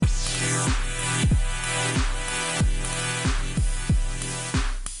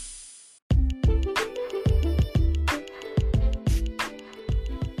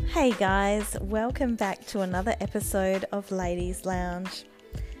Hey guys, welcome back to another episode of Ladies Lounge.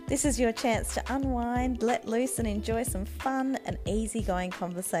 This is your chance to unwind, let loose and enjoy some fun and easygoing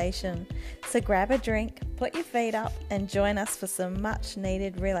conversation. So grab a drink, put your feet up and join us for some much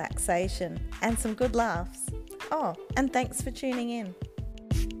needed relaxation and some good laughs. Oh, and thanks for tuning in.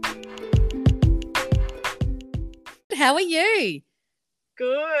 How are you?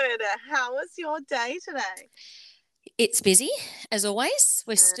 Good. How was your day today? It's busy as always.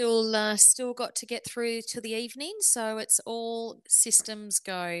 We're still got to get through to the evening, so it's all systems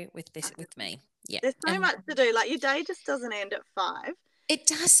go with this with me. Yeah, There's so much to do. Like your day just doesn't end at 5. It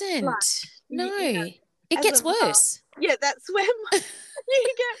doesn't. Like, No, it gets worse. Yeah, that's when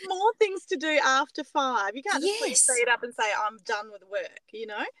you get more things to do after 5. You can't just put your feet up and say, I'm done with work, you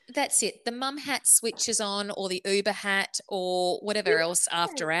know? That's it. The mum hat switches on, or the Uber hat, or whatever else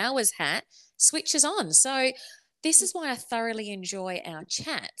after hours hat switches on. So this is why I thoroughly enjoy our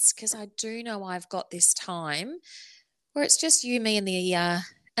chats, because I do know I've got this time where it's just you, me, and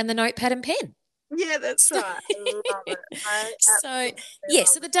the notepad and pen. Yeah, that's right. I love it.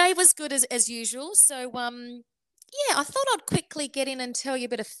 So the day was good as usual. So I thought I'd quickly get in and tell you a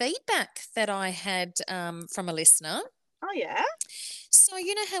bit of feedback that I had from a listener. Oh yeah. So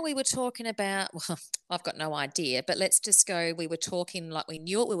you know how we were talking about, well, I've got no idea, but let's just go, we were talking like we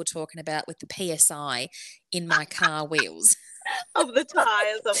knew what we were talking about with the PSI in my car wheels. Of the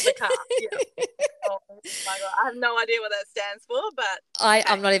tyres of the car. Yeah. Oh my God. I have no idea what that stands for, but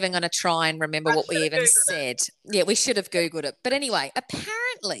I'm not even going to try and remember what we even said. Yeah, we should have Googled it. But anyway,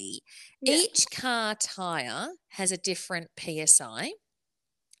 apparently each car tyre has a different PSI.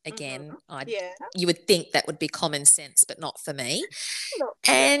 Again, you would think that would be common sense, but not for me.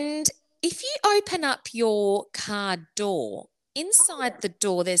 And if you open up your car door, inside the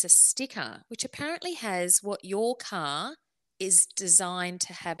door there's a sticker which apparently has what your car is designed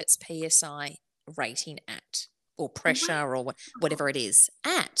to have its PSI rating at, or pressure, or whatever it is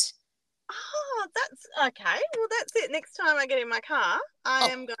at. Oh, that's okay. Well, that's it. Next time I get in my car,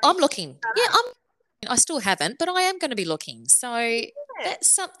 I'm looking. Yeah, I still haven't, but I am going to be looking. So that's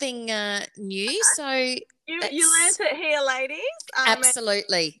something new. So you learnt it here, ladies.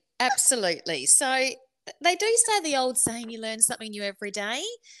 Absolutely. So they do say the old saying, you learn something new every day.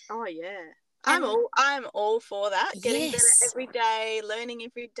 Oh yeah. I'm all for that. Getting better every day, learning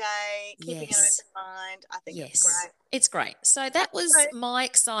every day, keeping an open mind. I think it's great. It's great. So that was my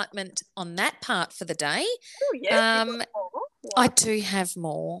excitement on that part for the day. Oh yes. I do have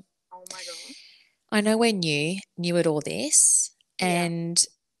more. Oh my God. I know we're new at all this, and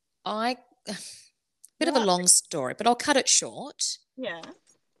bit of a long story, but I'll cut it short. Yeah.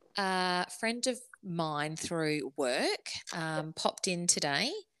 A friend of mine through work popped in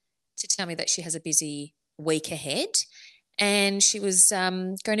today to tell me that she has a busy week ahead, and she was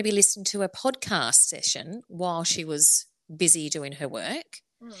going to be listening to a podcast session while she was busy doing her work.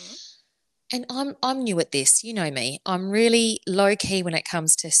 And I'm new at this, you know me. I'm really low key when it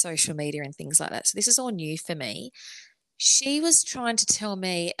comes to social media and things like that. So this is all new for me. She was trying to tell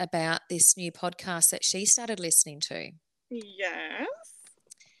me about this new podcast that she started listening to. Yes.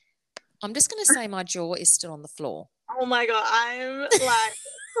 I'm just going to say my jaw is still on the floor. Oh my God, I'm like,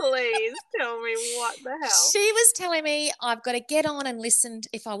 please tell me what the hell. She was telling me I've got to get on and listen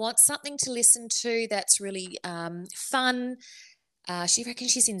if I want something to listen to that's really fun. She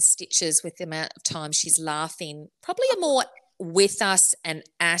reckons she's in stitches with the amount of time she's laughing, probably more with us and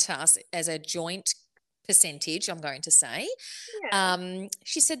at us as a joint percentage, I'm going to say. Yeah.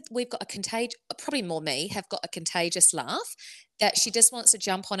 She said we've got probably more me, have got a contagious laugh that she just wants to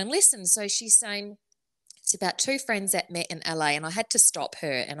jump on and listen. So she's saying it's about 2 friends that met in LA, and I had to stop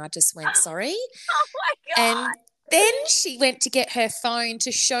her, and I just went, sorry. Oh my God. And then she went to get her phone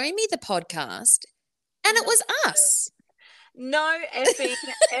to show me the podcast, and it was us. No effing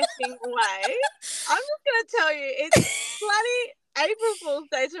way. I'm just going to tell you, it's bloody April Fool's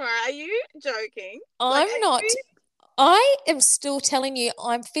Day tomorrow. Are you joking? I'm not. I am still telling you,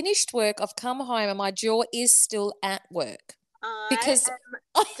 I'm finished work. I've come home and my jaw is still at work. Because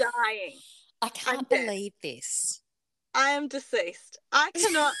I'm dying. I can't believe this. I am deceased. I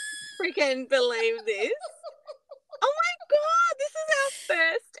cannot freaking believe this. Oh my God, this is our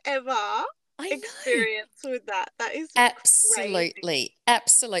first ever experience with that. That is absolutely.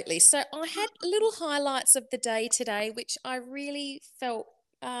 So I had little highlights of the day today, which I really felt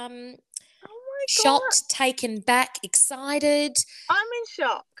shocked, taken back, excited. I'm in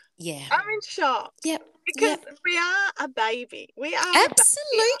shock. Yeah, I'm in shock. Yep. Because we are a baby. We are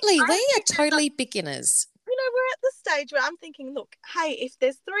absolutely. We are totally beginners. You know, we're at the stage where I'm thinking, look, hey, if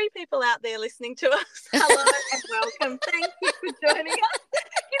there's 3 people out there listening to us, hello and welcome. Thank you for joining us.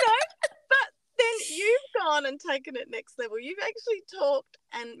 You but then you've gone and taken it next level. You've actually talked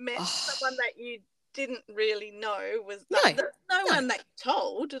and met someone that you didn't really know was like, no one that you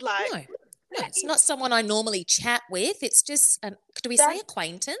told. Like, no, it's not someone I normally chat with. It's just, do we say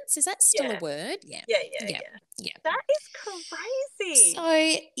acquaintance? Is that still a word? Yeah. That is crazy. So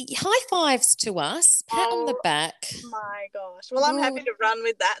high fives to us, pat on the back. My gosh. Well, I'm happy to run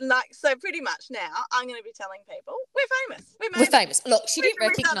with that. And like, so pretty much now I'm going to be telling people we're famous. We're famous. Look, she didn't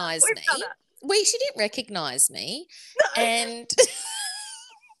recognise me. She didn't recognise me. No. And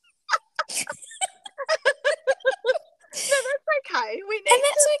no, that's okay.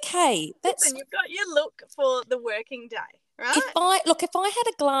 That's okay. Listen, you've got your look for the working day, right? If I had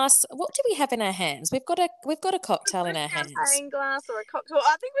a glass, what do we have in our hands? We've got a cocktail in our hands. A champagne glass or a cocktail.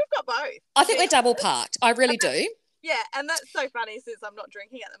 I think we've got both. I think we're double parked. I really do. Yeah, and that's so funny since I'm not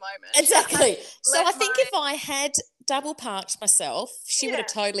drinking at the moment. Exactly. So I think if I had double parked myself, she would have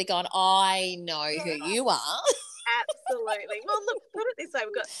totally gone, I know who you are. Absolutely. Well, look, put it this way.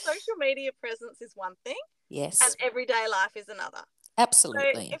 We've got social media presence is one thing. Yes. And everyday life is another.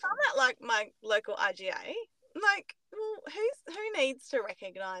 Absolutely. So if I'm at like my local IGA, like, well, who needs to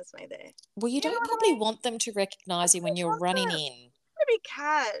recognise me there? Well, you don't probably want them to recognise you when you're running in. To be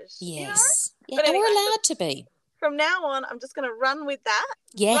cash. Yes. You know? Yeah, but anyway, we're allowed to be. From now on, I'm just going to run with that.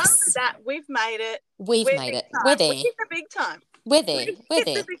 Yes. Run with that. We've made it. We're made it. We're there. We hit the big time. We're there. We're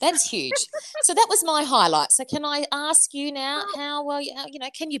there. That's huge. So that was my highlight. So can I ask you now how well,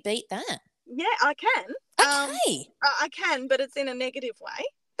 can you beat that? Yeah, I can. Okay. I can, but it's in a negative way.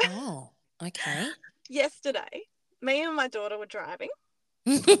 Oh, okay. Yesterday, me and my daughter were driving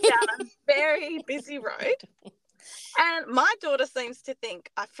down a very busy road. And my daughter seems to think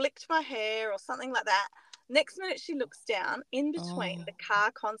I flicked my hair or something like that. Next minute, she looks down in between the car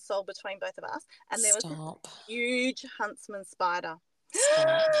console between both of us, and there was a huge huntsman spider.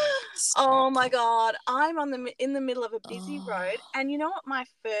 Stop. Oh my God! I'm in the middle of a busy road, and you know what my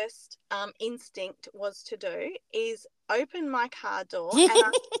first instinct was to do is open my car door and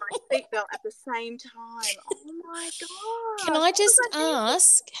unput my seatbelt at the same time. Oh my God! Can I just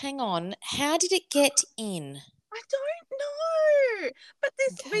ask? Hang on, how did it get in? I don't know, but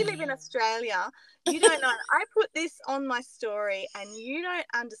we live in Australia. You don't know. I put this on my story, and you don't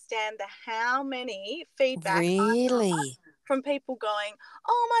understand how many feedback I got from people going,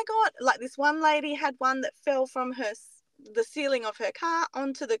 "Oh my God!" Like this one lady had one that fell from the ceiling of her car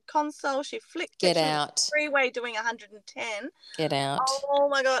onto the console. She flicked it. She was on the freeway doing 110. Get out! Oh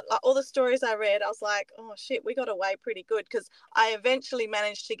my God! Like all the stories I read, I was like, "Oh shit, we got away pretty good," because I eventually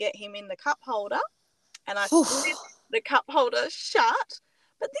managed to get him in the cup holder. And I slid the cup holder shut.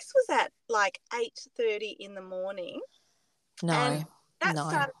 But this was at like 8:30 in the morning. And that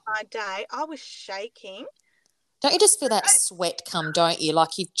started my day. I was shaking. Don't you just feel that sweat come, don't you?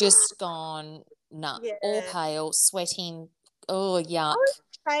 Like you've just gone, all pale, sweating. Oh, yuck. I was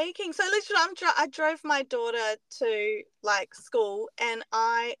shaking. So literally I drove my daughter to like school, and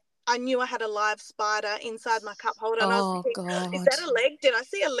I knew I had a live spider inside my cup holder, and I was thinking, God. Is that a leg? Did I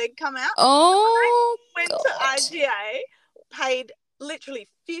see a leg come out? Oh, I went to IGA, paid literally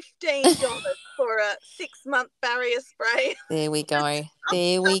 $15 for a 6-month barrier spray. There we go.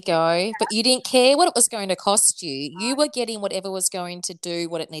 There we go. But you didn't care what it was going to cost you. You were getting whatever was going to do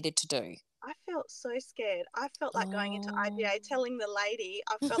what it needed to do. I felt so scared. I felt like going into IGA telling the lady,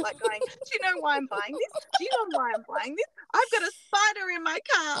 I felt like going, do you know why I'm buying this? Do you know why I'm buying this? I've got a spider in my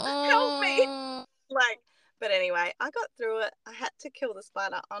car. Help me. But anyway, I got through it. I had to kill the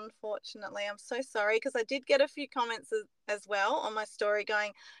spider, unfortunately. I'm so sorry, because I did get a few comments as well on my story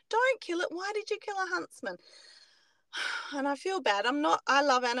going, don't kill it. Why did you kill a huntsman? And I feel bad. I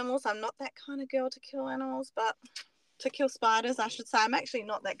love animals. I'm not that kind of girl to kill animals, but to kill spiders, I should say. I'm actually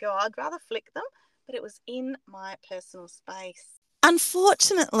not that girl. I'd rather flick them, but it was in my personal space.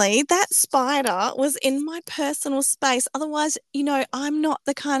 Unfortunately, that spider was in my personal space. Otherwise, I'm not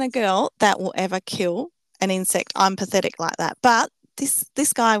the kind of girl that will ever kill an insect. I'm pathetic like that. But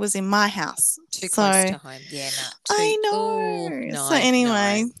this guy was in my house. Too close to home. Yeah, no. I know. So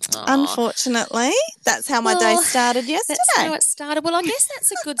anyway, unfortunately, that's how my day started yesterday. That's how it started. Well, I guess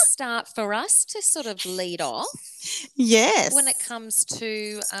that's a good start for us to sort of lead off. Yes. When it comes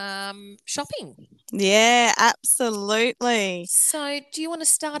to shopping. Yeah, absolutely. So do you want to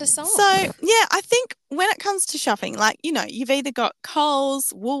start us off? So, yeah, I think when it comes to shopping, like, you've either got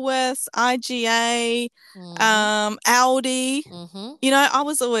Coles, Woolworths, IGA, ALDI. I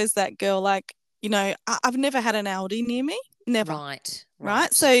was always that girl, like, I've never had an ALDI near me. Never.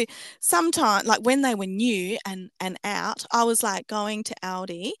 Right. So sometimes, like when they were new and out, I was like going to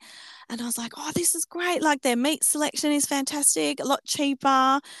ALDI and I was like, oh, this is great. Like their meat selection is fantastic, a lot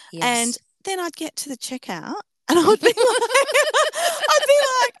cheaper. Yes. And then I'd get to the checkout and I would be like, oh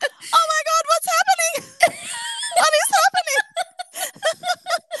my God, what's happening? What is happening?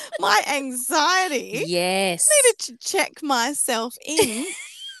 My anxiety Yes. needed to check myself in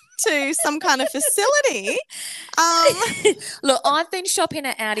to some kind of facility. Look, I've been shopping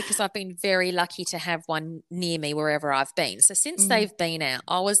at Aldi because I've been very lucky to have one near me wherever I've been. So since they've been out,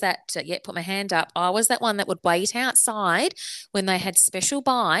 I was that, put my hand up, I was that one that would wait outside when they had special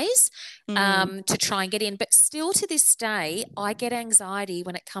buys to try and get in. But still to this day, I get anxiety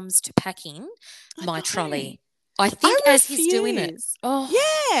when it comes to packing my trolley. I think as he's doing it. Oh.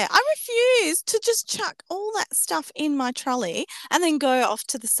 Yeah, I refuse to just chuck all that stuff in my trolley and then go off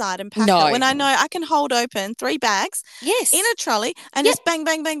to the side and pack it when I know I can hold open 3 bags in a trolley and just bang,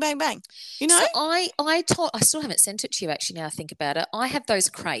 bang, bang, bang, bang. You know? So I still haven't sent it to you actually now I think about it. I have those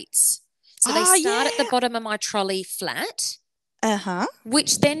crates. So they start at the bottom of my trolley flat,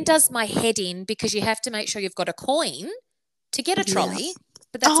 which then does my head in because you have to make sure you've got a coin to get a trolley. Yes.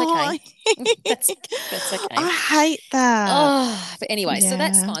 But that's okay. That's okay. I hate that. Oh, but anyway, so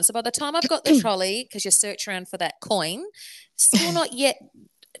that's fine. So by the time I've got the trolley, because you search around for that coin, still not yet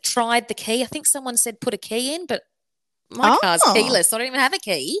tried the key. I think someone said put a key in, but my car's keyless. So I don't even have a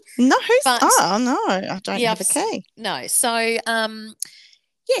key. No, no, I don't have a key. No. So,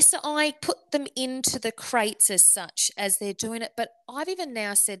 so I put them into the crates as such as they're doing it. But I've even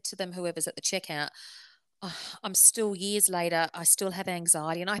now said to them, whoever's at the checkout, I'm still years later, I still have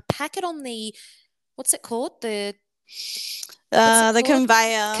anxiety and I pack it on the, what's it called? The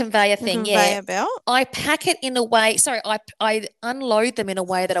conveyor thing. Conveyor belt. I pack it in a way, I unload them in a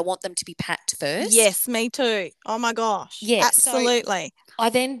way that I want them to be packed first. Yes, me too. Oh my gosh. Yeah, absolutely. So I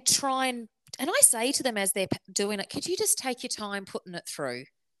then try and I say to them as they're doing it, could you just take your time putting it through?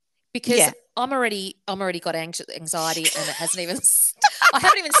 Because I'm already got anxiety and it hasn't even I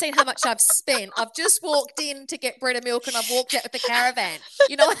haven't even seen how much I've spent. I've just walked in to get bread and milk and I've walked out with the caravan.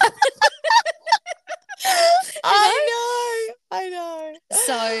 You know what I know.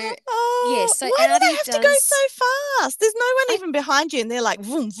 So why do they have to go so fast? There's no one even behind you and they're like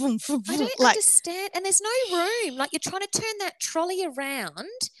vroom, vroom, vroom, vroom. I don't understand. And there's no room. Like you're trying to turn that trolley around.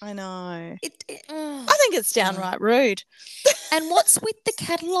 I know. I think it's downright rude. And what's with the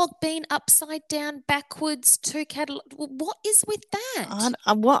catalogue being upside down backwards to catalogue? What is with that? I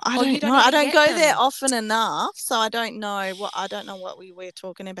don't know. I don't go there often enough, so I don't know what we were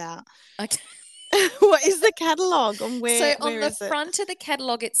talking about. Okay. What is the catalogue and where? So on the front of the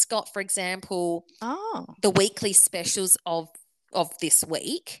catalogue, it's got, for example, the weekly specials of this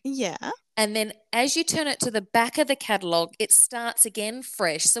week. Yeah. And then as you turn it to the back of the catalogue, it starts again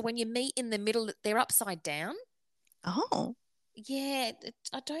fresh. So when you meet in the middle, they're upside down. Oh. Yeah,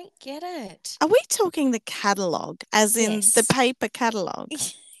 I don't get it. Are we talking the catalogue as in the paper catalogue?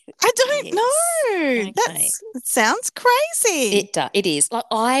 I don't know. Okay. That sounds crazy. It is. Like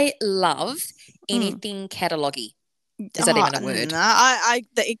I love anything catalogue-y. Is that even a word? No,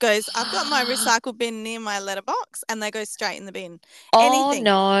 it goes, I've got my recycle bin near my letterbox and they go straight in the bin.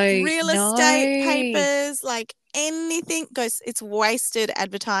 Anything. Real estate papers, like anything goes, it's wasted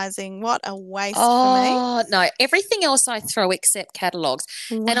advertising. What a waste for me. Oh, no. Everything else I throw except catalogues.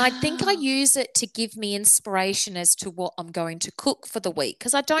 Wow. And I think I use it to give me inspiration as to what I'm going to cook for the week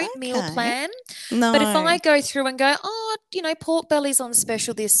because I don't meal plan. No. But if I go through and go, pork belly's on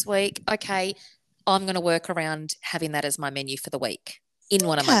special this week, okay, I'm going to work around having that as my menu for the week in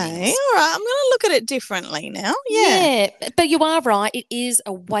one of my meals. All right. I'm going to look at it differently now. Yeah. But you are right. It is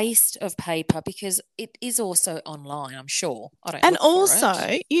a waste of paper because it is also online, I'm sure. I don't know. And also,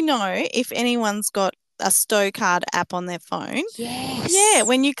 if anyone's got a Stowcard app on their phone. Yes. Yeah,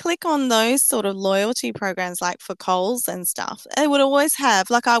 when you click on those sort of loyalty programs like for Coles and stuff, it would always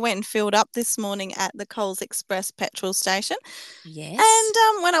have, like I went and filled up this morning at the Coles Express petrol station. Yes.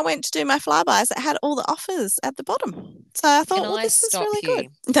 And when I went to do my flybys, it had all the offers at the bottom. So I thought, this is really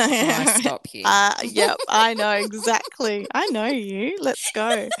good. Can I stop you? Yep, I know exactly. I know you. Let's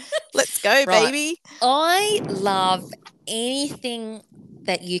go. Let's go, baby. I love anything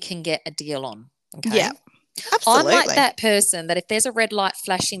that you can get a deal on. Okay. Yeah, absolutely. I'm like that person that if there's a red light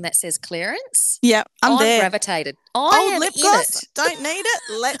flashing that says clearance, I'm there. Gravitated. I am lip gloss. Don't need it.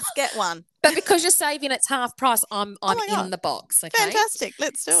 Let's get one. But because you're saving it's half price, I'm in the box. Okay, fantastic.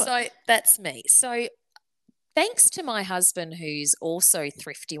 Let's do it. So that's me. So thanks to my husband, who's also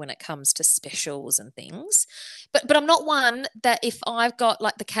thrifty when it comes to specials and things. But I'm not one that if I've got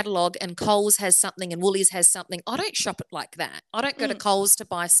like the catalogue and Coles has something and Woolies has something, I don't shop it like that. I don't go to Coles to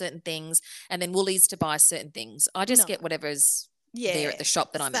buy certain things and then Woolies to buy certain things. I just get whatever's there at the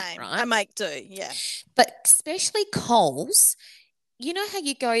shop that I'm at, right? I make do, yeah. But especially Coles, you know how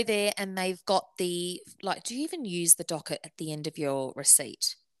you go there and they've got the, like, do you even use the docket at the end of your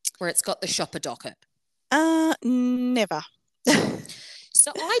receipt where it's got the shopper docket? Never.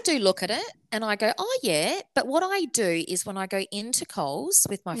 So I do look at it and I go, oh, yeah. But what I do is when I go into Coles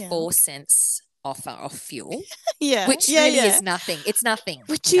with my 4 cents offer off fuel, which really is nothing. It's nothing.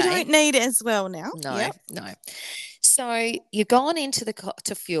 Which you don't need as well now. No, no. So you've gone into the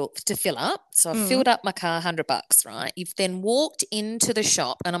to fill up. So I've filled up my car, $100, right? You've then walked into the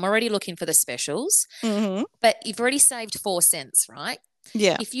shop and I'm already looking for the specials, but you've already saved 4 cents, right?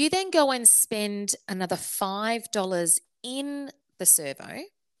 Yeah. If you then go and spend another $5 in the servo,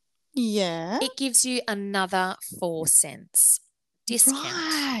 it gives you another 4 cents discount.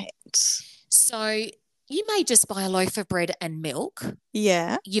 Right. So you may just buy a loaf of bread and milk.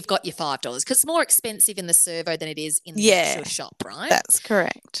 Yeah. You've got your $5 because it's more expensive in the servo than it is in the actual shop, right? That's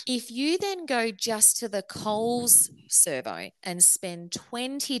correct. If you then go just to the Coles servo and spend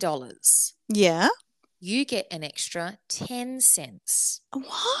 $20, you get an extra 10 cents.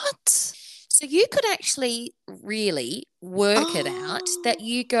 What? So you could actually really work it out that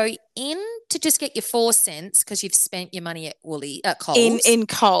you go in to just get your 4 cents because you've spent your money at Coles. In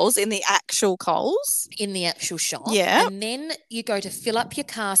Coles, in the actual Coles. In the actual shop. Yeah. And then you go to fill up your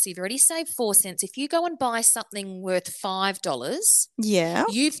car. So you've already saved 4 cents. If you go and buy something worth $5,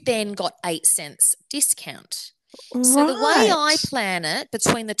 you've then got 8 cents discount. Right. So the way I plan it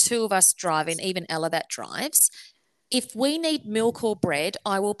between the two of us driving, even Ella that drives, if we need milk or bread,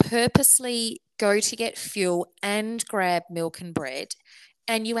 I will purposely go to get fuel and grab milk and bread.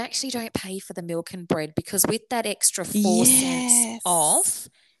 And you actually don't pay for the milk and bread because with that extra 4 cents off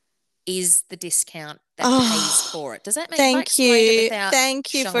is the discount that pays for it. Does that make sense?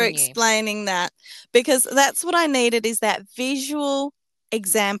 Thank you for explaining that, because that's what I needed, is that visual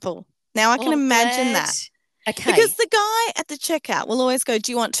example. Now I can imagine that. Okay. Because the guy at the checkout will always go,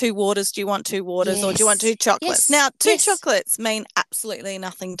 do you want 2 waters? Do you want 2 waters? Or do you want 2 chocolates? Now, 2 chocolates mean absolutely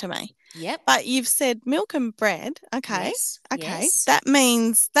nothing to me. Yep. But you've said milk and bread. Okay. Okay. That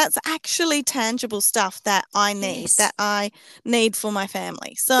means that's actually tangible stuff that I need, that I need for my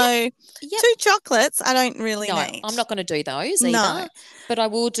family. So 2 chocolates I don't really need. I'm not going to do those either. No. But I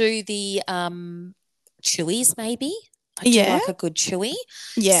will do the chewies maybe. I do like a good chewy.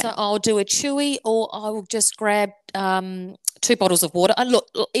 Yeah. So I'll do a chewy, or I will just grab 2 bottles of water. And look,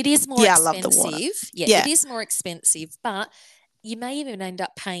 it is more expensive. I love the water. Yeah, it is more expensive, but you may even end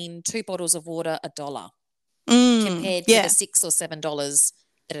up paying 2 bottles of water $1 compared to the $6 or $7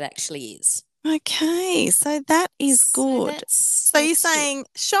 that it actually is. Okay, so that is good. So you're saying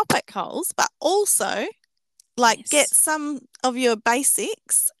shop at Coles, but also get some of your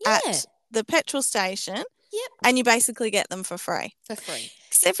basics at the petrol station. Yep. And you basically get them for free. For free.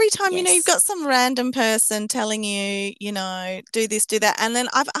 Because every time, you've got some random person telling you, do this, do that. And then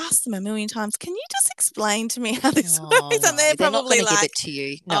I've asked them a million times, can you just explain to me how this works? And they're probably not give it to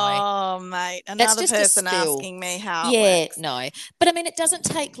you. No. Oh, mate, another person asking me how it works. No. But, I mean, it doesn't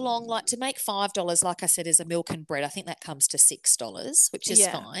take long. Like, to make $5, like I said, is a milk and bread. I think that comes to $6, which is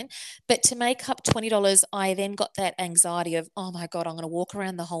fine. But to make up $20, I then got that anxiety of, oh, my God, I'm going to walk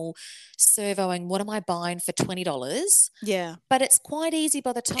around the whole servoing. What am I buying for $20? Yeah. But it's quite easy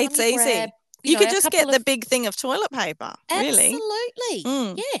by the time it's you easy. grab, you could just get the big thing of toilet paper, really.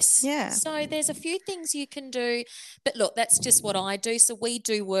 Absolutely. Yes. Yeah. So there's a few things you can do. But look, that's just what I do. So we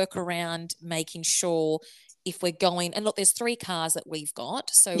do work around making sure if we're going, and look, there's 3 cars that we've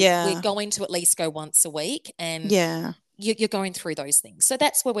got. So we're going to at least go once a week. And you're going through those things. So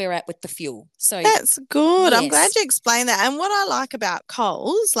that's where we're at with the fuel. So that's good. I'm glad you explained that. And what I like about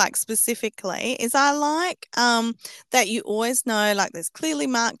Coles, specifically, is I like that you always know, there's clearly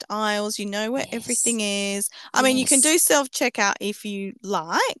marked aisles, you know where everything is. I mean, you can do self-checkout if you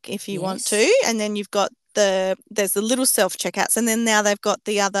want to, and then you've got there's the little self-checkouts, and then now they've got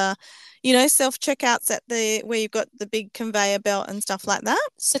the other self-checkouts where you've got the big conveyor belt and stuff like that.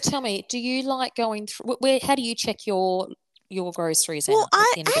 So tell me, do you like going through, how do you check your groceries out? Well,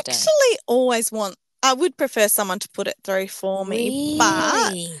 I actually I would prefer someone to put it through for me,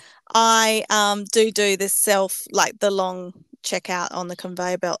 but I do this the long checkout on the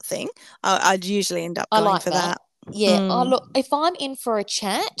conveyor belt thing. I'd usually end up going for that. Yeah. Oh, look, if I'm in for a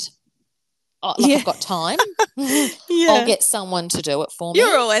chat, I've got time. I'll get someone to do it for me.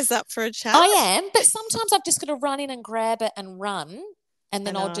 You're always up for a chat. I am, but sometimes I've just got to run in and grab it and run, and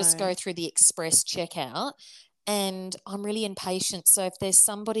then I'll just go through the express checkout, and I'm really impatient. So if there's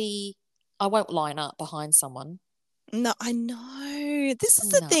somebody, I won't line up behind someone. No, I know. This is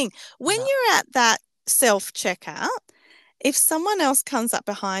the thing. When you're at that self-checkout, if someone else comes up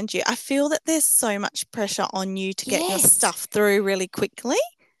behind you, I feel that there's so much pressure on you to get your stuff through really quickly.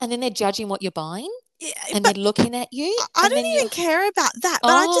 And then they're judging what you're buying. Yeah, and they're looking at you. I don't even care about that.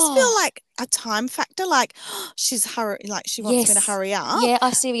 But I just feel like a time factor, like she's she wants me to hurry up. Yeah, I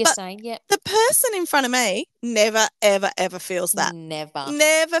see what you're saying. Yeah. The person in front of me never, ever, ever feels that.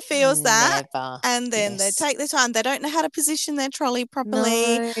 Never feels that. And then they take their time. They don't know how to position their trolley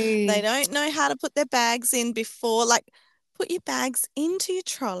properly. No. They don't know how to put their bags in before. Like, put your bags into your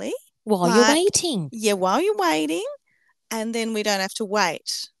trolley. While you're waiting. Yeah, while you're waiting. And then we don't have to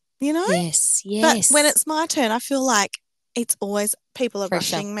wait. You know? Yes. But when it's my turn, I feel like it's always people are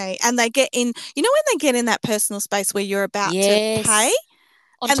rushing me. And they get in, you know, when they get in that personal space where you're about to pay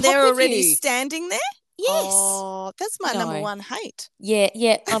and they're already standing there? Yes. Oh, that's my number one hate.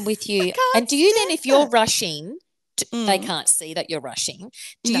 Yeah, I'm with you. And do you then, if you're rushing, they can't see that you're rushing,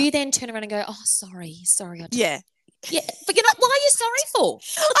 do you then turn around and go, oh, sorry. Yeah, but what are you sorry for?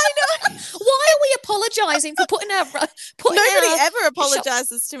 I know. Why are we apologising for putting our Nobody ever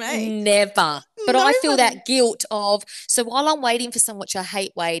apologises to me. Never. But I feel that guilt of, so while I'm waiting for someone, which I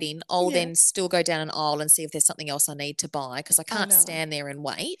hate waiting, I'll then still go down an aisle and see if there's something else I need to buy because I can't stand there and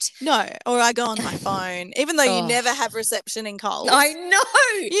wait. No, or I go on my phone, even though you never have reception in Coles. I know.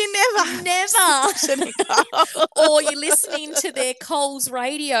 You never. Reception in Coles. Or you're listening to their Coles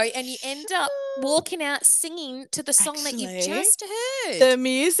radio and you end up walking out singing to the song that you've just heard. The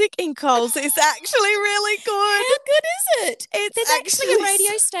music in Coles is actually really good. How good is it? There's actually a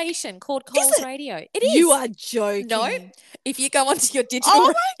radio station called Coles Radio. It is. You are joking. No. If you go onto your digital... Oh,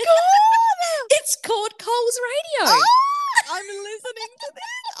 my God. It's called Coles Radio. Oh, I'm listening to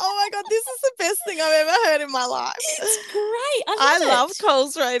this. Oh, my God. This is the best thing I've ever heard in my life. It's great. I love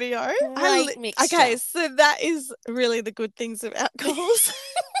Coles Radio. Great mixture. Okay, so that is really the good things about Coles.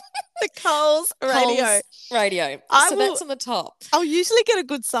 The Coles Radio. That's on the top. I'll usually get a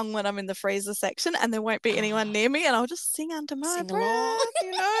good song when I'm in the freezer section and there won't be anyone near me and I'll just sing under my breath, you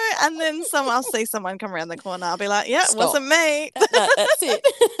know, and then I'll see someone come around the corner. I'll be like, it wasn't me. That's it.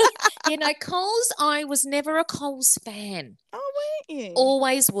 Coles, I was never a Coles fan. Oh, weren't you?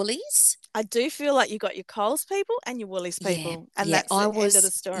 Always Woolies. I do feel like you got your Coles people and your Woolies people. And that's the end of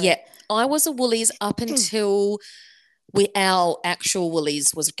the story. Yeah, I was a Woolies up until... our actual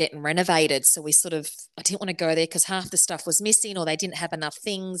Woolies was getting renovated. So I didn't want to go there because half the stuff was missing or they didn't have enough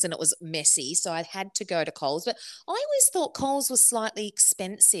things and it was messy. So I had to go to Coles. But I always thought Coles was slightly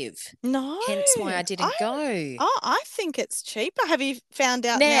expensive. No. Hence why I didn't go. Oh, I think it's cheaper. Have you found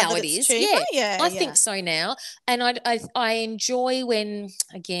out now that it's cheaper? Yeah. I think so now. And I enjoy when,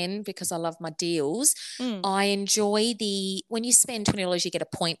 again, because I love my deals, I enjoy when you spend $20, you get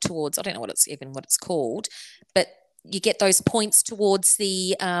a point towards, I don't know what it's called, but you get those points towards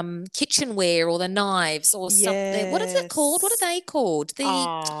the kitchenware or the knives or something. What is it called? What are they called?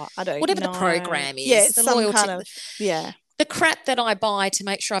 I don't whatever know. The program is. Yeah, the some loyalty. kind of, The crap that I buy to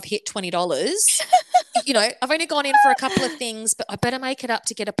make sure I've hit $20. You know, I've only gone in for a couple of things, but I better make it up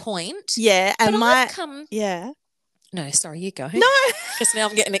to get a point. Yeah, and No, sorry, you go. No. Because now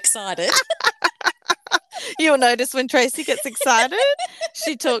I'm getting excited. You'll notice when Tracy gets excited,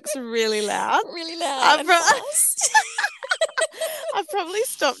 she talks really loud. Really loud. I've probably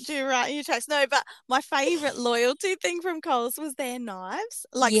stopped you right in your tracks. No, but my favourite loyalty thing from Coles was their knives.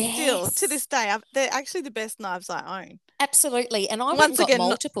 Still, to this day, they're actually the best knives I own. Absolutely. And I once again got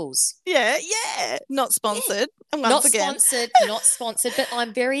multiples. Yeah. Not sponsored. Yeah. Not sponsored, but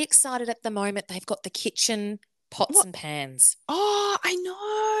I'm very excited at the moment. They've got the kitchen pots and pans. Oh, I know.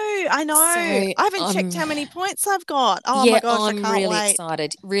 So I haven't checked how many points I've got. Oh my gosh, I can't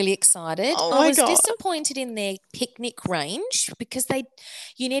wait. Really excited. Oh I was disappointed in their picnic range because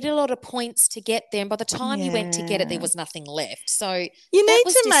you need a lot of points to get there. And by the time you went to get it, there was nothing left. So you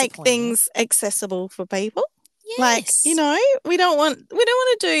need to make things accessible for people. Yes. Like, you know, we don't want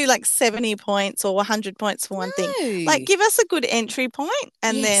to do like 70 points or 100 points for one thing. Like, give us a good entry point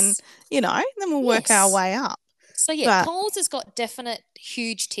and then, you know, then we'll work our way up. So, Coles has got definite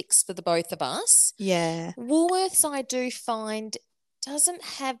huge ticks for the both of us. Yeah. Woolworths, I do find, doesn't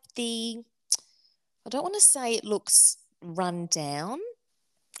have I don't want to say it looks run down,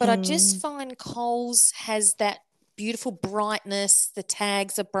 but I just find Coles has that beautiful brightness. The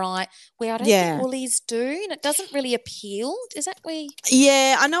tags are bright. Where I don't Yeah. think Woolies do, and it doesn't really appeal. Is that where?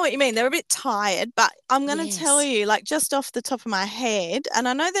 Yeah, I know what you mean. They're a bit tired, but I'm going to tell Yes. you, like just off the top of my head, and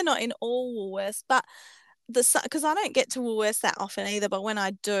I know they're not in all Woolworths, but because I don't get to Woolworths that often either, but when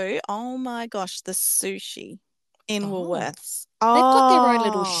I do, oh my gosh, the sushi in Woolworths. They've got their own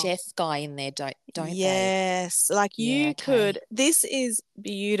little Oh, chef guy in there, don't they? yes. Like Yeah, you could, this is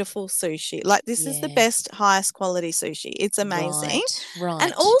beautiful sushi. Like this is the Yeah. best, highest quality sushi. It's amazing. Right.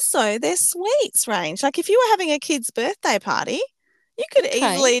 And also their sweets range. Like if you were having a kid's birthday party, you could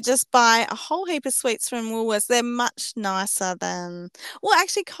easily just buy a whole heap of sweets from Woolworths. They're much nicer than, well,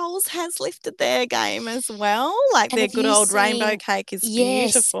 actually, Coles has lifted their game as well. Like And their have good you old rainbow seen- cake is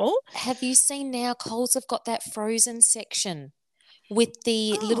Yes. beautiful. Have you seen now Coles have got that frozen section with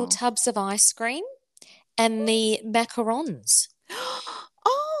the little Oh. tubs of ice cream and the macarons?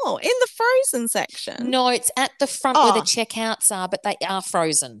 Oh, in the frozen section. No, it's at the front where the Oh. checkouts are, but they are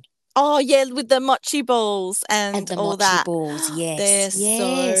frozen. Oh, yeah, with the mochi balls and the all mochi that. balls, yes. They're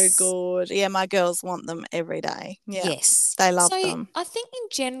so Yes. good. Yeah, my girls want them every day. Yeah, Yes. they love So them. I think in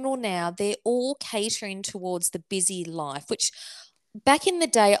general now they're all catering towards the busy life, which back in the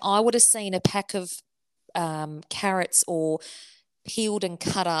day I would have seen a pack of carrots or peeled and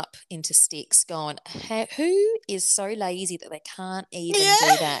cut up into sticks going, who is so lazy that they can't even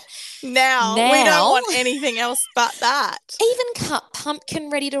do that? Now we don't want anything else but that. Even cut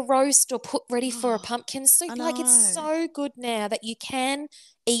pumpkin ready to roast or put ready for a pumpkin soup. I Like it's know. so good now that you can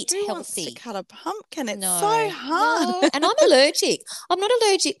eat Who wants healthy. to cut a pumpkin? It's No, so hard. no. And I'm allergic. I'm not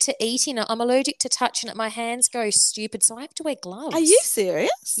allergic to eating it. I'm allergic to touching it. My hands go stupid, so I have to wear gloves. Are you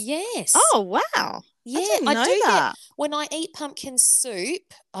serious? Yes. Oh, wow. Yeah, I didn't know do that. when I eat pumpkin soup,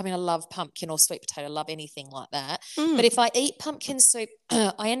 I mean, I love pumpkin or sweet potato, I love anything like that. Mm. But if I eat pumpkin soup,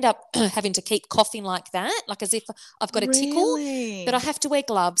 I end up having to keep coughing like that, like as if I've got a tickle. But I have to wear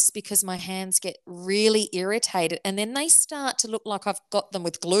gloves because my hands get really irritated and then they start to look like I've got them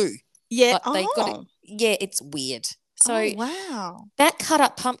with glue. Yeah. Like yeah, it's weird. So wow. that cut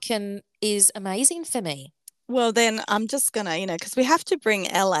up pumpkin is amazing for me. Well, then I'm just going to, because we have to bring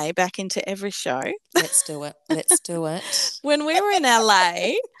LA back into every show. Let's do it. Let's do it. When we were in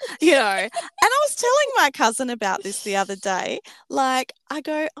LA, and I was telling my cousin about this the other day. Like, I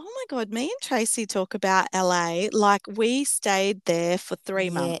go, oh my God, me and Tracy talk about LA like we stayed there for 3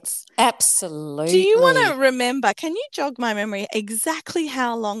 months. Absolutely. Do you want to remember, can you jog my memory exactly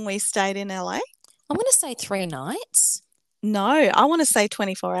how long we stayed in LA? I'm going to say 3 nights. No, I want to say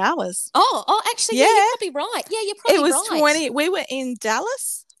 24 hours. Oh, actually, yeah, you're probably right. Yeah, you're probably right. It was 20. We were in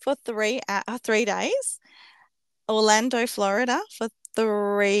Dallas for 3 days, Orlando, Florida for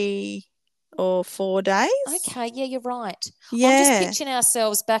 3 or 4 days. Okay, yeah, you're right. Yeah. I'm just picturing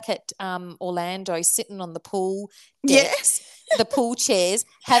ourselves back at Orlando sitting on the pool decks, the pool chairs,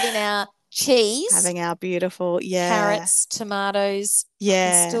 having our cheese. Having our beautiful, carrots, tomatoes. Yeah.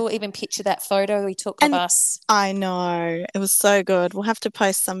 I can still even picture that photo we took of us. I know. It was so good. We'll have to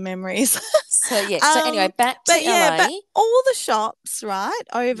post some memories. So anyway, back to LA. But all the shops, right,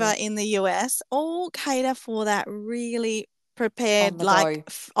 over in the US all cater for that really prepared,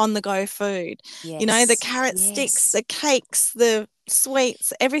 on the go food. Yes. The carrot sticks, the cakes, the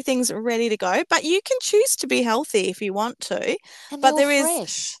sweets, everything's ready to go. But you can choose to be healthy if you want to. And but there fresh.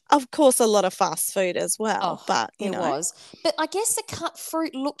 Is, of course, a lot of fast food as well. Oh, but it was. But I guess the cut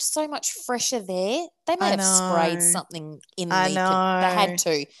fruit looked so much fresher there. They may have sprayed something in the. They had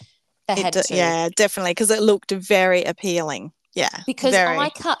to. They had to. Yeah, definitely, because it looked very appealing. Yeah. Because I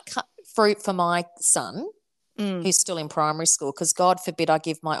cut fruit for my son, who's still in primary school, because God forbid I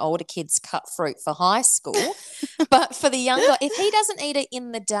give my older kids cut fruit for high school. But for the younger, if he doesn't eat it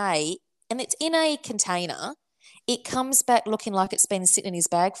in the day and it's in a container, it comes back looking like it's been sitting in his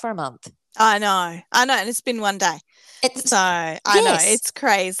bag for a month. I know. And it's been 1 day. I know. It's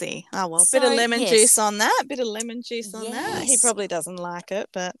crazy. Oh, well, bit of lemon juice on that. That. He probably doesn't like it,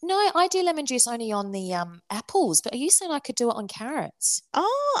 but. No, I do lemon juice only on the apples, but are you saying I could do it on carrots?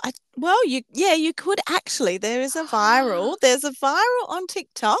 Oh, you could actually. There's a viral on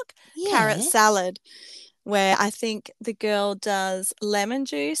TikTok, carrot salad, where I think the girl does lemon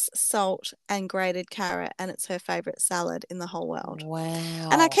juice, salt, and grated carrot, and it's her favourite salad in the whole world. Wow.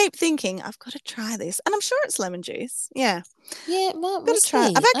 And I keep thinking, I've got to try this. And I'm sure it's lemon juice. Yeah. Yeah, well, got to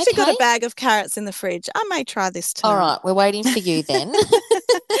try. I've actually got a bag of carrots in the fridge. I may try this tonight. All right, we're waiting for you then.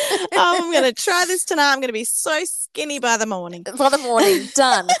 I'm going to try this tonight. I'm going to be so skinny by the morning.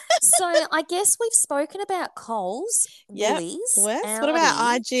 Done. So I guess we've spoken about Coles, Woolies, What ALDI,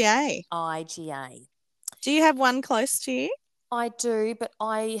 about IGA? IGA. Do you have one close to you? I do, but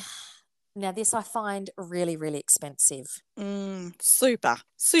I Now, this I find really, really expensive. Super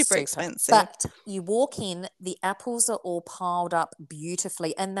expensive. But you walk in, the apples are all piled up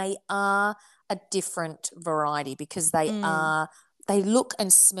beautifully, and they are a different variety because they look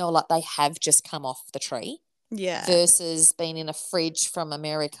and smell like they have just come off the tree. Yeah. Versus being in a fridge from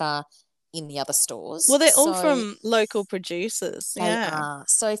America in the other stores. Well, they're all from local producers. They are.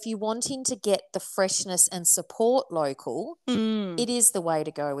 So if you're wanting to get the freshness and support local, it is the way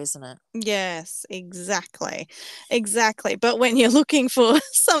to go, isn't it? Yes, exactly. But when you're looking for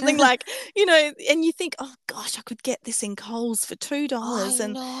something like, and you think, oh gosh, I could get this in Coles for $2,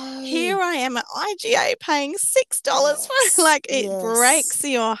 and here I am at IGA paying $6 for it breaks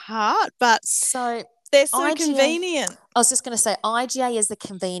your heart. But so they're so convenient. I was just going to say, IGA is the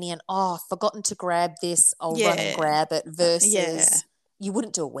convenient, forgotten to grab this, I'll run and grab it, versus you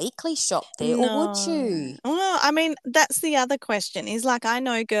wouldn't do a weekly shop there, or would you? Well, I mean, that's the other question is I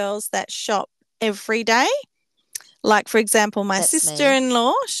know girls that shop every day. Like, for example, my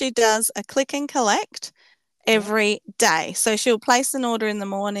sister-in-law, she does a click and collect every day. So she'll place an order in the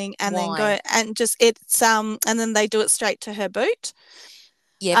morning and then go and and then they do it straight to her boot.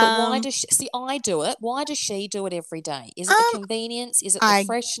 Yeah, but why does she, see, I do it. Why does she do it every day? Is it the convenience? Is it the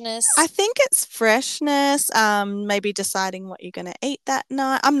freshness? I think it's freshness, maybe deciding what you're going to eat that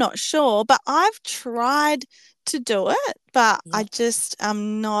night. I'm not sure, but I've tried to do it, but I just,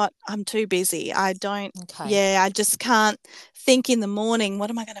 I'm too busy. I just can't think in the morning,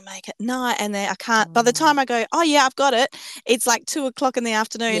 what am I going to make at night? And then I can't, by the time I go, oh yeah, I've got it, it's like 2:00 in the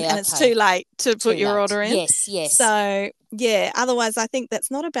afternoon and it's too late to put your order in. Yes. So yeah, otherwise I think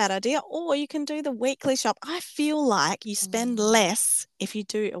that's not a bad idea. Or you can do the weekly shop. I feel like you spend less if you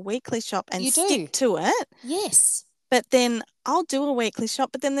do a weekly shop and stick to it. Yes. But then I'll do a weekly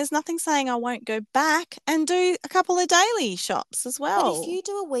shop, but then there's nothing saying I won't go back and do a couple of daily shops as well. But if you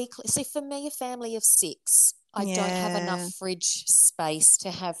do a weekly, see, for me, a family of 6, I don't have enough fridge space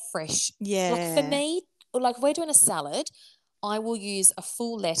to have fresh. Yeah. Like for me, like if we're doing a salad, I will use a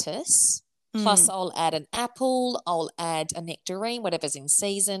full lettuce. Plus, I'll add an apple, I'll add a nectarine, whatever's in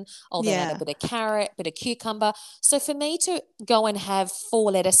season. I'll then add a bit of carrot, bit of cucumber. So for me to go and have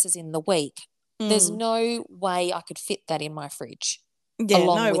 4 lettuces in the week, there's no way I could fit that in my fridge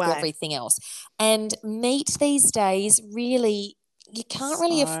along with everything else. And meat these days, really, you can't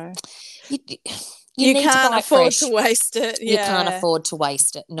really you need can't to buy afford fresh. To waste it. Yeah. You can't afford to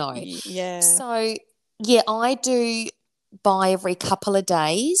waste it, no. Yeah. So, yeah, I do buy every couple of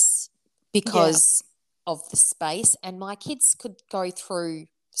days because of the space, and my kids could go through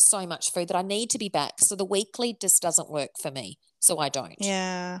so much food that I need to be back. So the weekly just doesn't work for me, so I don't.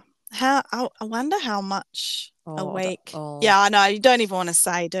 Yeah. I wonder how much a week. Yeah, I know. You don't even want to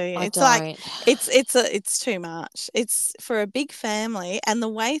say, do you? It's too much. It's for a big family, and the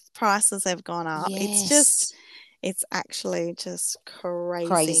way prices have gone up. Yes. It's actually just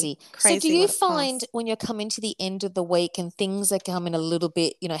crazy. So do you find when you're coming to the end of the week and things are coming a little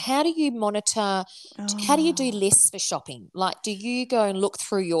bit, how do you monitor, how do you do lists for shopping? Like, do you go and look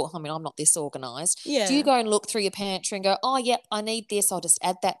through I'm not this organised. Yeah. Do you go and look through your pantry and go, oh, yep, I need this, I'll just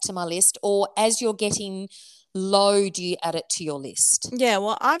add that to my list? Or as you're getting low, do you add it to your list? Yeah,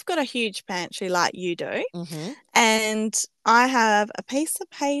 well, I've got a huge pantry like you do, and I have a piece of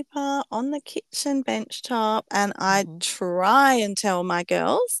paper on the kitchen bench top, and I try and tell my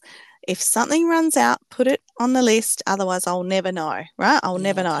girls, if something runs out, put it on the list, otherwise I'll never know, right? I'll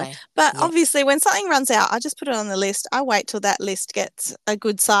never know. But obviously when something runs out, I just put it on the list. I wait till that list gets a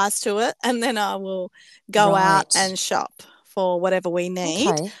good size to it, and then I will go out and shop for whatever we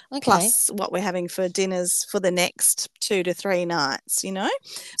need, plus what we're having for dinners for the next 2 to 3 nights,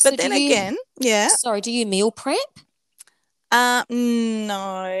 But then again, Sorry, do you meal prep?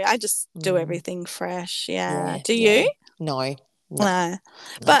 No, I just do everything fresh. Yeah. Do you? No.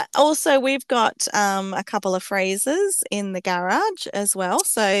 But also we've got a couple of freezers in the garage as well.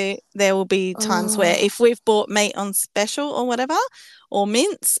 So there will be times where if we've bought meat on special or whatever, or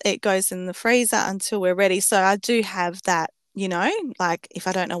mince, it goes in the freezer until we're ready. So I do have that. Like if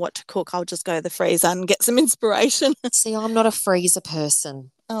I don't know what to cook, I'll just go to the freezer and get some inspiration. See, I'm not a freezer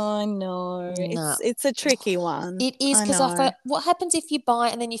person. Oh, no. It's a tricky one. It is, because what happens if you buy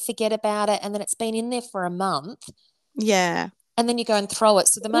it and then you forget about it and then it's been in there for a month? Yeah. And then you go and throw it.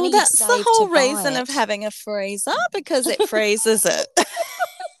 So the money that's the whole reason of having a freezer, because it freezes it.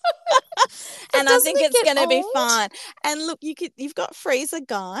 And I think it's going to be fine. And look, you've got freezer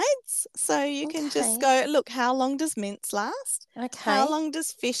guides, so you can just go, look, how long does mince last? Okay. How long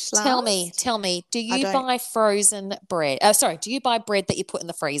does fish last? Tell me, do you buy frozen bread? Do you buy bread that you put in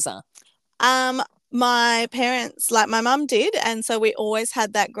the freezer? my parents, like my mum did, and so we always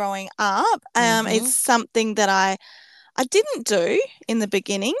had that growing up. It's something that I didn't do in the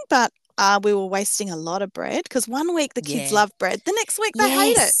beginning, but we were wasting a lot of bread because one week the kids love bread, the next week they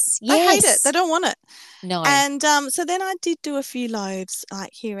hate it. They hate it. They don't want it. No. And so then I did do a few loaves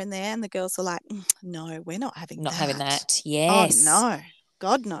like here and there, and the girls were like, no, we're not having that. Not having that. Yes. Oh, no.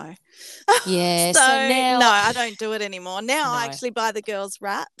 God, no. Yeah. So now, no, I don't do it anymore. Now I actually buy the girls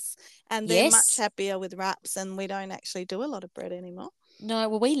wraps, and they're much happier with wraps, and we don't actually do a lot of bread anymore. No,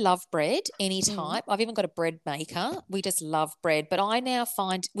 well, we love bread, any type. I've even got a bread maker. We just love bread. But I now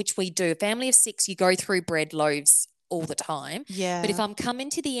find, which we do, a family of 6, you go through bread loaves all the time. Yeah. But if I'm coming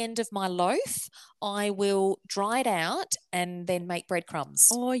to the end of my loaf, I will dry it out and then make breadcrumbs.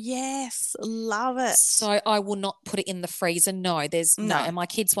 Oh, yes. Love it. So I will not put it in the freezer. No, there's no. And my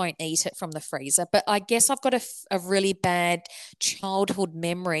kids won't eat it from the freezer. But I guess I've got a really bad childhood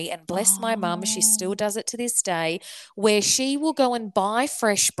memory, and bless my mum, she still does it to this day, where she will go and buy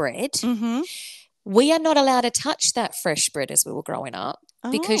fresh bread. We are not allowed to touch that fresh bread as we were growing up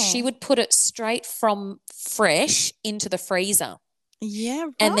because she would put it straight from fresh into the freezer. Yeah,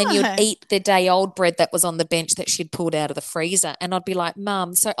 right. And then you'd eat the day old bread that was on the bench that she'd pulled out of the freezer. And I'd be like,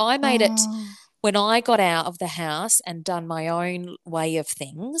 Mum, so I made it when I got out of the house and done my own way of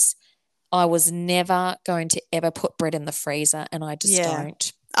things. I was never going to ever put bread in the freezer, and I just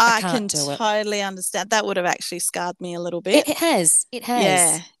don't. I can totally understand. That would have actually scarred me a little bit. It has.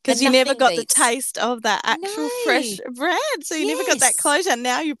 Yeah, because you never got the taste of that actual fresh bread. So you never got that closure.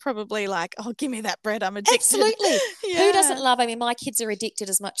 Now you're probably like, oh, give me that bread. I'm addicted. Absolutely. Who doesn't love, I mean, my kids are addicted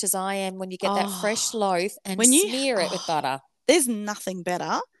as much as I am when you get that fresh loaf and smear it with butter. There's nothing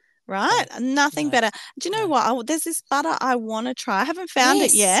better. Right? Nothing better. Do you know what? There's this butter I want to try. I haven't found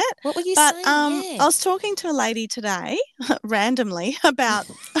it yet. What were you saying? I was talking to a lady today randomly about,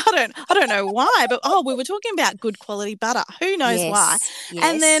 I don't know why, but we were talking about good quality butter. Who knows why? Yes.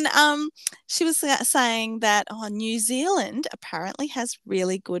 And then she was saying that New Zealand apparently has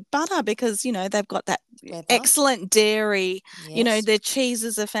really good butter because, they've got that excellent dairy, their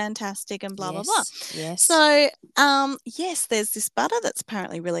cheeses are fantastic and blah, blah, blah. Yes. So, there's this butter that's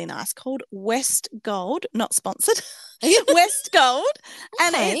apparently really nice called West Gold, not sponsored. West Gold.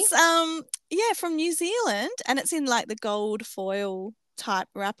 And it's from New Zealand, and it's in like the gold foil type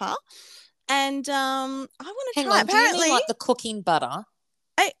wrapper. And I want to try it. Apparently, do you mean like the cooking butter?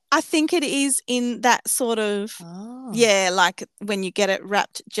 I think it is in that sort of like when you get it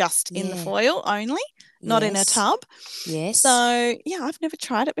wrapped just in the foil only, not in a tub. Yes. So I've never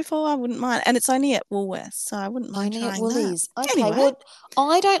tried it before. I wouldn't mind, and it's only at Woolworths, so I wouldn't mind trying at Woolies. that. Okay, anyway. well,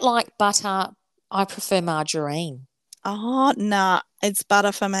 I don't like butter. I prefer margarine. Oh, nah, it's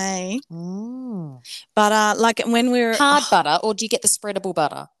butter for me. Butter, like when we're hard butter, or do you get the spreadable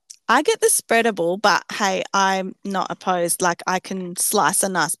butter? I get the spreadable, but hey, I'm not opposed. Like I can slice a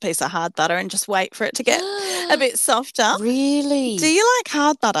nice piece of hard butter and just wait for it to get a bit softer. Really? Do you like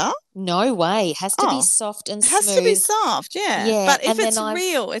hard butter? No way. It has to be soft and smooth. It has to be soft, yeah. But if it's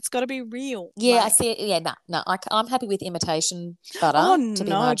real, it's got to be real. Yeah, I see it. Yeah, no. I'm happy with imitation butter to be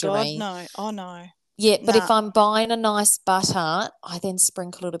margarine. God, no. Oh, no. Yeah, but if I'm buying a nice butter, I then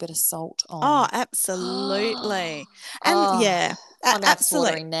sprinkle a little bit of salt on. Oh, absolutely. And I'm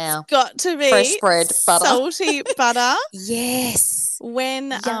absolutely now. It's got to be fresh bread butter. Salty butter. Yes.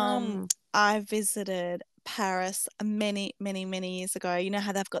 When I visited Paris many, many, many years ago, you know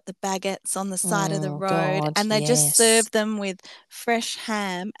how they've got the baguettes on the side of the road, and they just serve them with fresh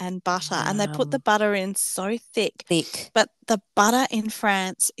ham and butter, and they put the butter in so thick. But the butter in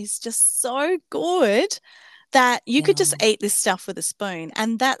France is just so good that you could just eat this stuff with a spoon.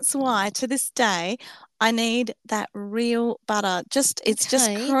 And that's why to this day I need that real butter. It's just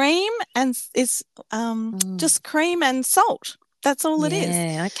cream, and it's just cream and salt. That's all it is.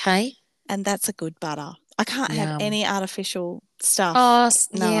 Yeah, okay. And that's a good butter. I can't have any artificial stuff. Oh,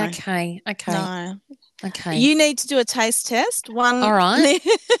 no. Yeah, okay. No. Okay. You need to do a taste test. All right.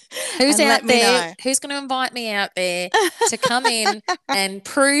 Who's out there? Who's going to invite me out there to come in and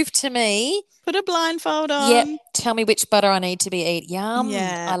prove to me? Put a blindfold on. Yep. Tell me which butter I need to be eating. Yum.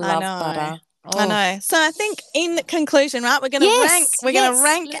 Yeah, I love butter. Oh. I know. So I think in conclusion, right, we're going to rank. We're going to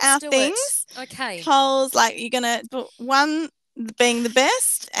rank our things. Okay. Coles, like you're going to put 1 being the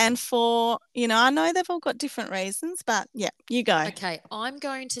best, and 4, I know they've all got different reasons, but you go. Okay, I'm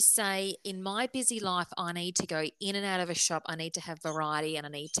going to say in my busy life, I need to go in and out of a shop. I need to have variety, and I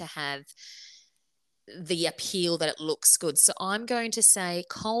need to have the appeal that it looks good. So I'm going to say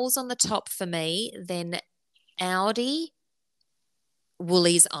Coles on the top for me, then ALDI,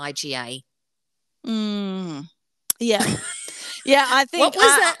 Woolies, IGA. Yeah. Yeah, I think. What was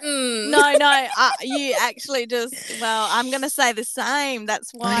that? No. You actually I'm going to say the same.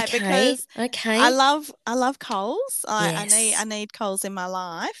 That's why, because I love Coles. I need Coles in my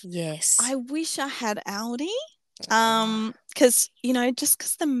life. Yes. I wish I had ALDI. Because just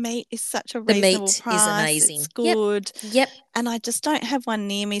because the meat is such a reasonable price, is amazing. It's good. Yep. And I just don't have one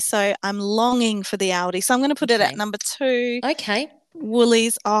near me, so I'm longing for the ALDI. So I'm going to put it at number 2. Okay.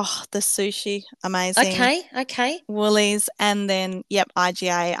 Woolies, the sushi, amazing. Okay. Woolies, and then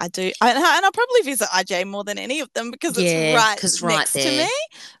IGA. I do, and I'll probably visit IGA more than any of them because it's right next to me.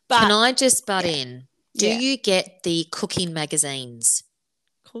 But can I just butt in? Do you get the cooking magazines?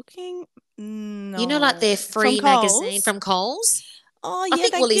 Cooking? No. You know, like their free magazine from Coles? Oh, yeah, I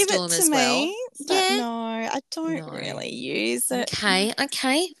think they Woolies give do it them to as me. well. But no, I don't really use it. Okay.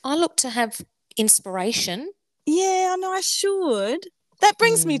 I look to have inspiration. Yeah, I know I should. That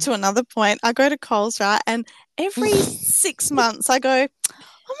brings me to another point. I go to Coles, right? And every 6 months I go,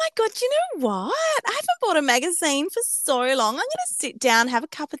 oh my God, you know what? I haven't bought a magazine for so long. I'm going to sit down, have a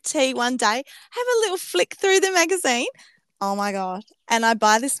cup of tea one day, have a little flick through the magazine. Oh my God. And I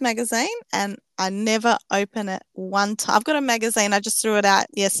buy this magazine and I never open it one time. I've got a magazine. I just threw it out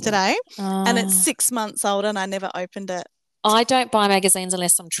yesterday and it's 6 months old and I never opened it. I don't buy magazines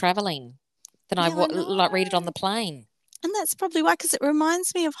unless I'm traveling. Then I read it on the plane. And that's probably why, because it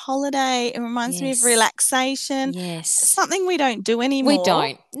reminds me of holiday. It reminds me of relaxation. Yes. Something we don't do anymore. We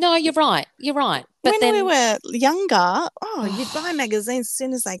don't. No, you're right. But when we were younger, you'd buy magazines as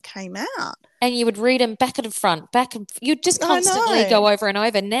soon as they came out. And you would read them back and front, you'd just constantly go over and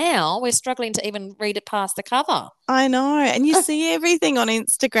over. Now we're struggling to even read it past the cover. I know. And you see everything on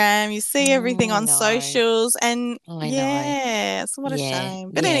Instagram. You see everything on socials. And so what a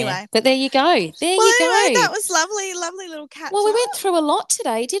shame. But anyway. But there you go. Anyway, that was lovely, lovely little catch Well, we went through a lot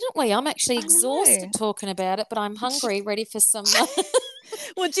today, didn't we? I'm actually exhausted talking about it, but I'm hungry, ready for some...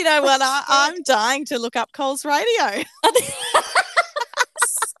 Well, do you know what? I'm dying to look up Coles Radio.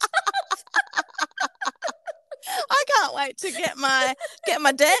 I can't wait to get my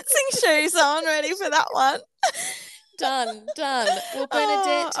dancing shoes on, ready for that one. Done. Well,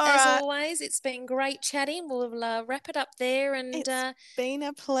 Bernadette, always, it's been great chatting. We'll wrap it up there. And it's been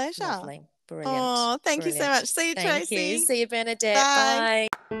a pleasure. Lovely. Brilliant. Oh, thank you so much. See you, Tracy. Thank you. See you, Bernadette. Bye.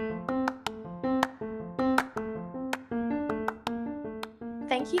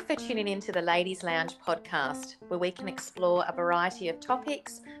 Thank you for tuning in to the Ladies Lounge podcast, where we can explore a variety of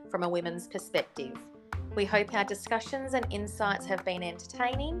topics from a women's perspective. We hope our discussions and insights have been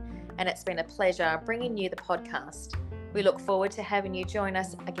entertaining, and it's been a pleasure bringing you the podcast. We look forward to having you join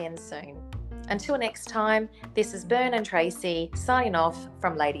us again soon. Until next time, this is Bern and Tracy signing off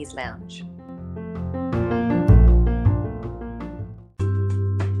from Ladies Lounge.